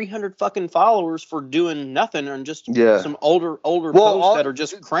gotten 300 fucking followers for doing nothing and just some older posts that are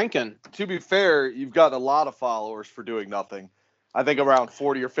just cranking. To be fair, you've got a lot of followers for doing nothing. I think around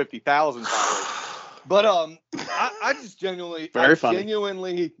 40 or 50,000 followers. But I just genuinely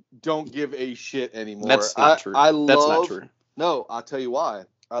don't give a shit anymore. That's not true. That's not true. No, I'll tell you why.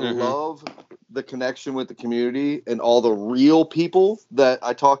 I love the connection with the community and all the real people that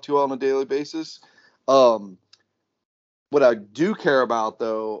I talk to on a daily basis. What I do care about,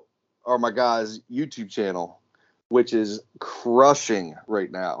 though, are my guys' YouTube channel, which is crushing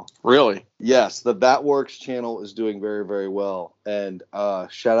right now. Really? Yes, the That Works channel is doing very, very well. And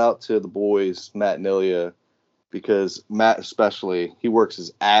shout out to the boys, Matt and Ilya, because Matt especially, he works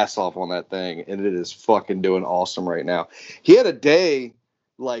his ass off on that thing, and it is fucking doing awesome right now. He had a day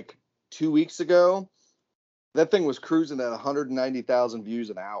 2 weeks ago. That thing was cruising at 190,000 views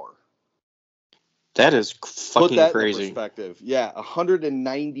an hour. That is Put fucking that crazy. in perspective. Yeah,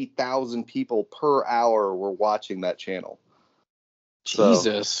 190,000 people per hour were watching that channel.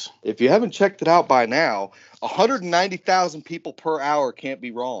 Jesus. So, if you haven't checked it out by now, 190,000 people per hour can't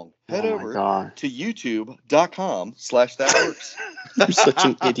be wrong. Head over to youtube.com/thatworks. You're such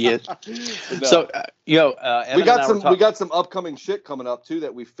an idiot. No. So, Evan we got and I were we got some upcoming shit coming up too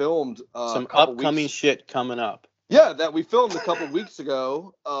that we filmed some a couple upcoming weeks. shit coming up. Yeah, that we filmed a couple weeks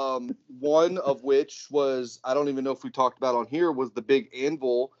ago. One of which was, I don't even know if we talked about on here, was the big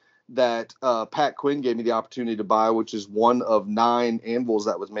anvil that Pat Quinn gave me the opportunity to buy, which is one of 9 anvils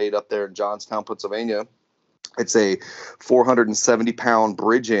that was made up there in Johnstown, Pennsylvania. It's a 470-pound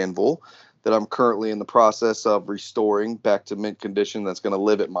bridge anvil that I'm currently in the process of restoring back to mint condition. That's going to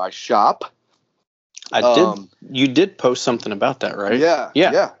live at my shop. You did post something about that, right? Yeah.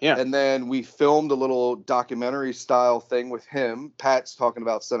 And then we filmed a little documentary style thing with him. Pat's talking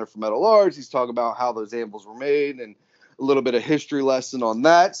about Center for Metal Arts. He's talking about how those anvils were made and a little bit of history lesson on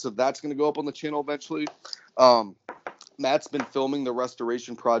that. So that's going to go up on the channel eventually. Matt's been filming the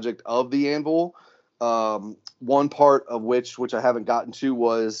restoration project of the anvil. One part of which I haven't gotten to,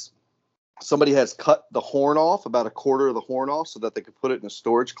 was somebody has cut the horn off, about a quarter of the horn off, so that they could put it in a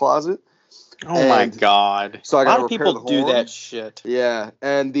storage closet. Oh my God. So I got to repair the horn. A lot of people do that shit. Yeah.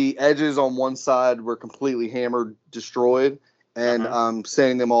 And the edges on one side were completely hammered, destroyed. And I'm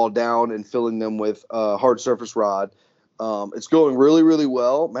sanding them all down and filling them with hard surface rod. It's going really, really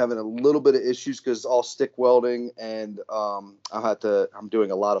well. I'm having a little bit of issues because it's all stick welding, and I'm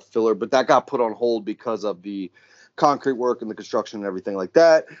doing a lot of filler, but that got put on hold because of the concrete work and the construction and everything like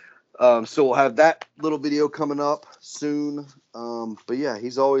that. So we'll have that little video coming up soon. But yeah,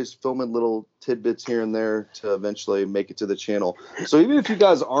 he's always filming little tidbits here and there to eventually make it to the channel. So even if you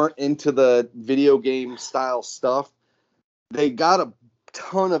guys aren't into the video game style stuff, they got a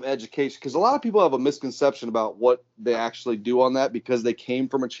ton of education, because a lot of people have a misconception about what they actually do on that, because they came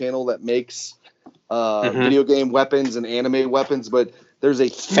from a channel that makes video game weapons and anime weapons, but there's a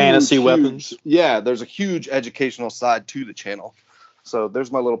fantasy weapons. Yeah, there's a huge educational side to the channel. So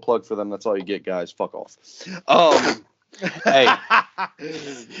there's my little plug for them. That's all you get, guys. Fuck off. Hey.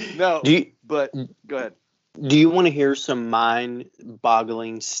 No, but go ahead. Do you want to hear some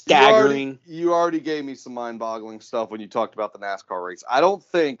mind-boggling, staggering? You already gave me some mind-boggling stuff when you talked about the NASCAR race. I don't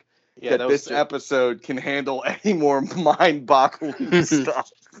think that this episode can handle any more mind-boggling stuff.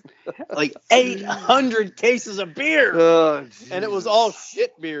 Like 800 cases of beer. Oh, and it was all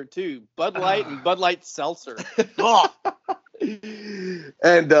shit beer, too. Bud Light and Bud Light Seltzer.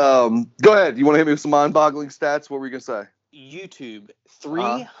 And go ahead. You want to hit me with some mind-boggling stats? What were you going to say? YouTube,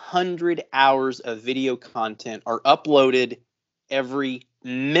 300 hours of video content are uploaded every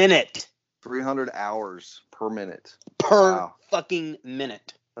minute. 300 hours per minute. Fucking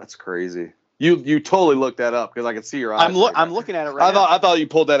minute. That's crazy. You totally looked that up, because I can see your eyes. I'm looking at it right now. I thought you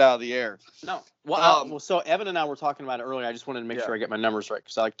pulled that out of the air. No. Well, so Evan and I were talking about it earlier. I just wanted to make sure I get my numbers right,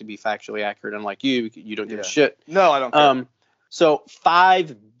 because I like to be factually accurate. Unlike you don't give a shit. No, I don't care. So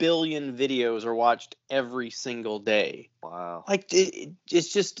 5 billion videos are watched every single day. Wow. Like,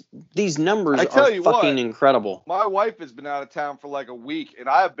 it's just, these numbers are fucking incredible. My wife has been out of town for like a week, and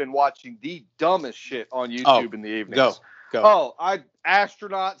I have been watching the dumbest shit on YouTube in the evenings. Go.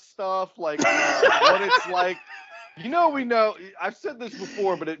 Astronaut stuff, like what it's like. We know, I've said this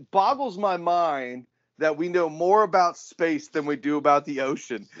before, but it boggles my mind that we know more about space than we do about the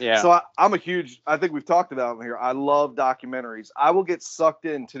ocean. Yeah. So I think we've talked about them here. I love documentaries. I will get sucked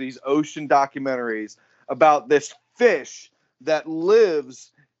into these ocean documentaries about this fish that lives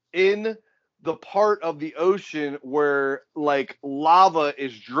in the part of the ocean where like lava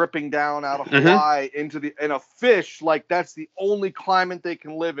is dripping down out of Hawaii and a fish, like that's the only climate they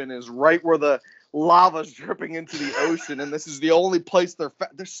can live in, is right where the lava's dripping into the ocean, and this is the only place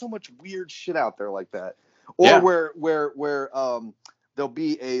there's so much weird shit out there like that. Or where there'll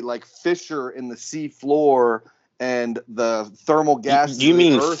be a like fissure in the sea floor, and the thermal gas. Do you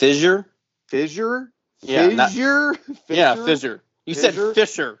mean fissure? Fissure? Yeah. Fissure? Yeah, fissure. You said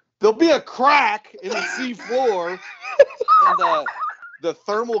fissure. There'll be a crack in the sea floor, and the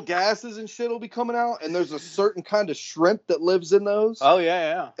thermal gases and shit will be coming out, and there's a certain kind of shrimp that lives in those. Oh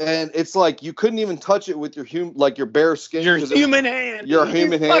yeah. And it's like you couldn't even touch it with your bare skin. Your human hand. Your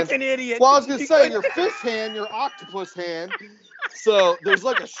human hand. Fucking idiot. Well, I was gonna say your fish hand, your octopus hand. So there's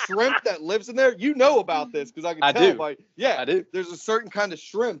like a shrimp that lives in there. You know about this because I can tell. I do. There's a certain kind of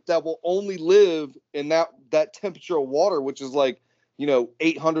shrimp that will only live in that temperature of water, which is like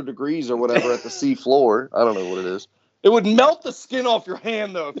 800 degrees or whatever at the sea floor. I don't know what it is. It would melt the skin off your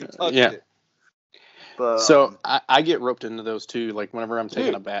hand, though, if you touched it. But, so I get roped into those, too. Like, whenever I'm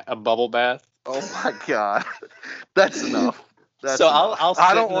taking a bubble bath, Oh my God, that's enough. That's So enough. I'll I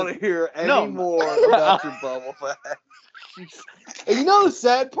sit don't in want to hear any No. more about your bubble bath. And you know the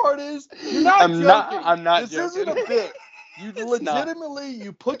sad part is, you're not I'm joking. not This joking. isn't a bit. You It's not. legitimately,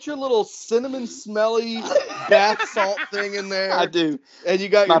 you put your little cinnamon smelly bath salt thing in there. I do. And you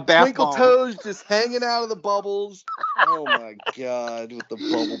got My your bath twinkle bomb. toes just hanging out of the bubbles. Oh my God, with the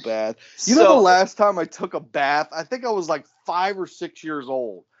bubble bath. You know, the last time I took a bath, I think I was like 5 or 6 years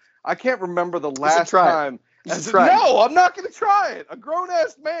old. I can't remember the last time. No, I'm not going to try it. A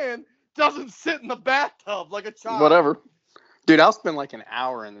grown-ass man doesn't sit in the bathtub like a child. Whatever. Dude, I'll spend like an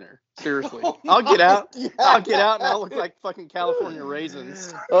hour in there. Seriously. I'll get out. God. I'll get out and I'll look like fucking California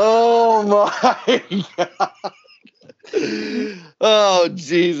raisins. Oh my God. Oh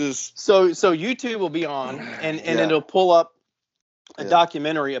Jesus. So YouTube will be on and Yeah. it'll pull up a Yeah.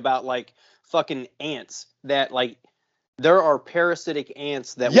 documentary about like fucking ants that like there are parasitic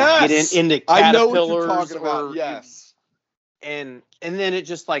ants that will Yes! get into I know caterpillars what you're talking about. Yes. and then it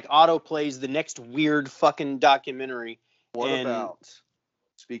just like auto plays the next weird fucking documentary. What about,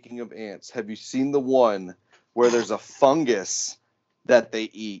 speaking of ants, have you seen the one where there's a fungus that they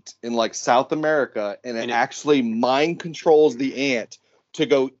eat in like South America and it actually mind controls the ant to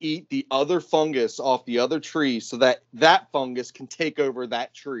go eat the other fungus off the other tree so that that fungus can take over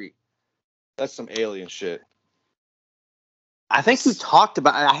that tree? That's some alien shit. I think we talked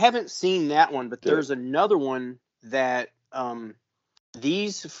about, I haven't seen that one, but there's another one that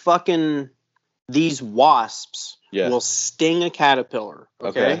these wasps will sting a caterpillar.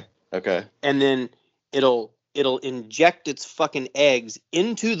 Okay. And then it'll inject its fucking eggs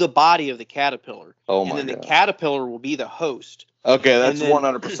into the body of the caterpillar. Oh and my then God. The caterpillar will be the host. Okay, that's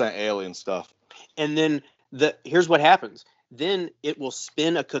 100% alien stuff. And then here's what happens. Then it will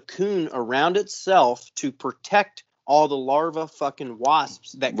spin a cocoon around itself to protect all the larva fucking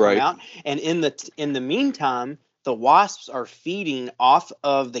wasps that come out. And in the meantime, the wasps are feeding off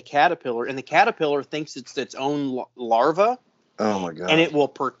of the caterpillar, and the caterpillar thinks it's its own larva. Oh my God. And it will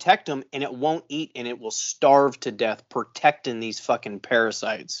protect them, and it won't eat, and it will starve to death protecting these fucking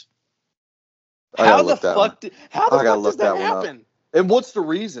parasites. How the fuck does that happen? And what's the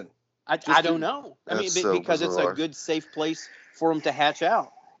reason? I don't know. I mean, because it's a good, safe place for them to hatch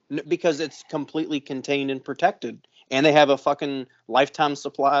out. Because it's completely contained and protected. And they have a fucking lifetime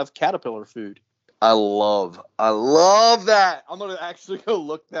supply of caterpillar food. I love that. I'm going to actually go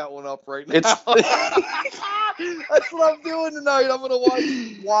look that one up right now. That's what I'm doing tonight. I'm going to watch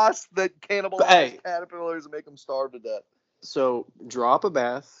wasps that cannibalize caterpillars and make them starve to death. So, drop a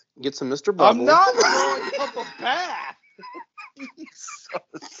bath, get some Mr. Bubble. I'm not drawing up a bath.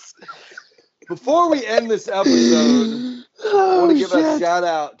 Before we end this episode, I want to give a shout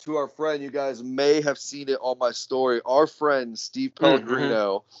out to our friend. You guys may have seen it on my story. Our friend, Steve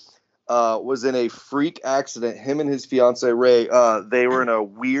Pellegrino, was in a freak accident. Him and his fiance, Ray, they were in a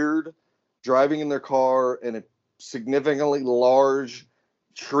weird, driving in their car, and a significantly large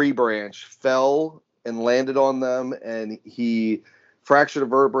tree branch fell and landed on them, and he fractured a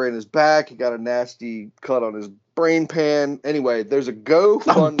vertebrae in his back. He got a nasty cut on his brain pan. Anyway, there's a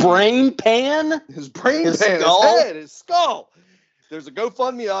GoFundMe. A brain pan? His brain pan, skull? His head, his skull. There's a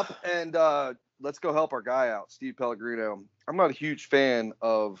GoFundMe up, and let's go help our guy out, Steve Pellegrino. I'm not a huge fan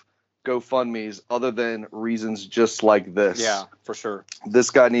of GoFundMes other than reasons just like this. Yeah, for sure.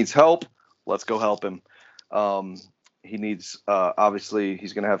 This guy needs help. Let's go help him. He needs, obviously,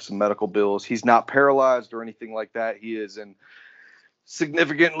 he's going to have some medical bills. He's not paralyzed or anything like that. He is in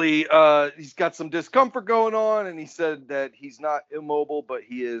significantly, he's got some discomfort going on, and he said that he's not immobile, but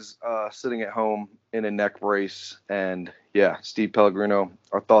he is sitting at home in a neck brace. And yeah, Steve Pellegrino,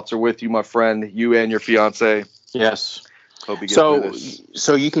 our thoughts are with you, my friend, you and your fiance. Yes. Hope you get through this.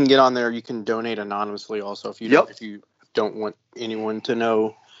 So you can get on there. You can donate anonymously also if you don't want anyone to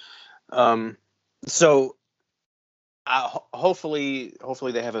know. Hopefully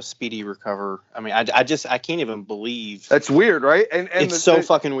they have a speedy recover. I mean, I can't even believe. That's weird, right? And it's so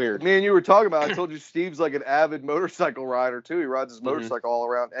fucking weird. Me and you were talking about, I told you Steve's like an avid motorcycle rider too. He rides his motorcycle all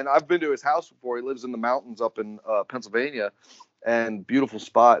around. And I've been to his house before. He lives in the mountains up in Pennsylvania, and beautiful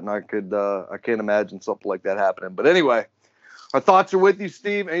spot. And I can't imagine something like that happening. But anyway, our thoughts are with you,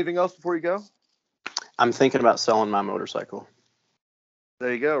 Steve. Anything else before you go? I'm thinking about selling my motorcycle.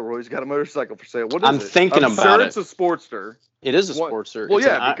 There you go. Roy's got a motorcycle for sale. What is it? I'm thinking about it. I'm sure it's a Sportster. It is a Sportster. Well,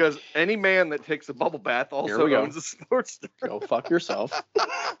 yeah, because any man that takes a bubble bath also owns a Sportster. Go fuck yourself.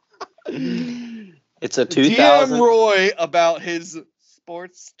 It's a 2000. DM Roy about his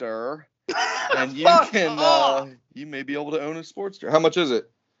Sportster, and you can you may be able to own a Sportster. How much is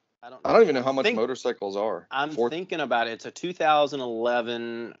it? I don't even know how much motorcycles are. I'm thinking about it. It's a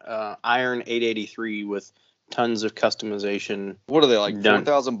 2011 Iron 883 with tons of customization. What are they, like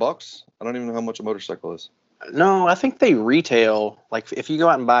 $4,000? I don't even know how much a motorcycle is. No, I think they retail, like if you go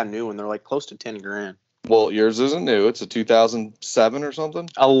out and buy a new one, they're like close to 10 grand. Well, yours isn't new. It's a 2007 or something.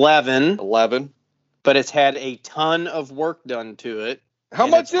 11. But it's had a ton of work done to it. How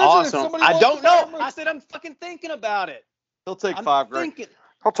much is awesome. it? I don't know. I said I'm fucking thinking about it. He'll take $5 grand.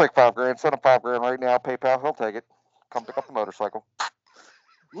 He'll take $5 grand. Send him $5 grand right now. PayPal. He'll take it. Come pick up the motorcycle.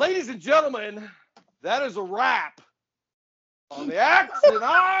 Ladies and gentlemen, that is a wrap on the Axe and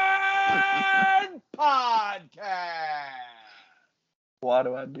Iron Podcast. Why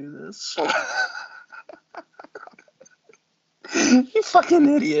do I do this? You fucking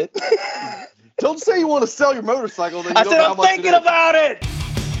idiot. Don't say you want to sell your motorcycle. Then you I said I'm thinking about it.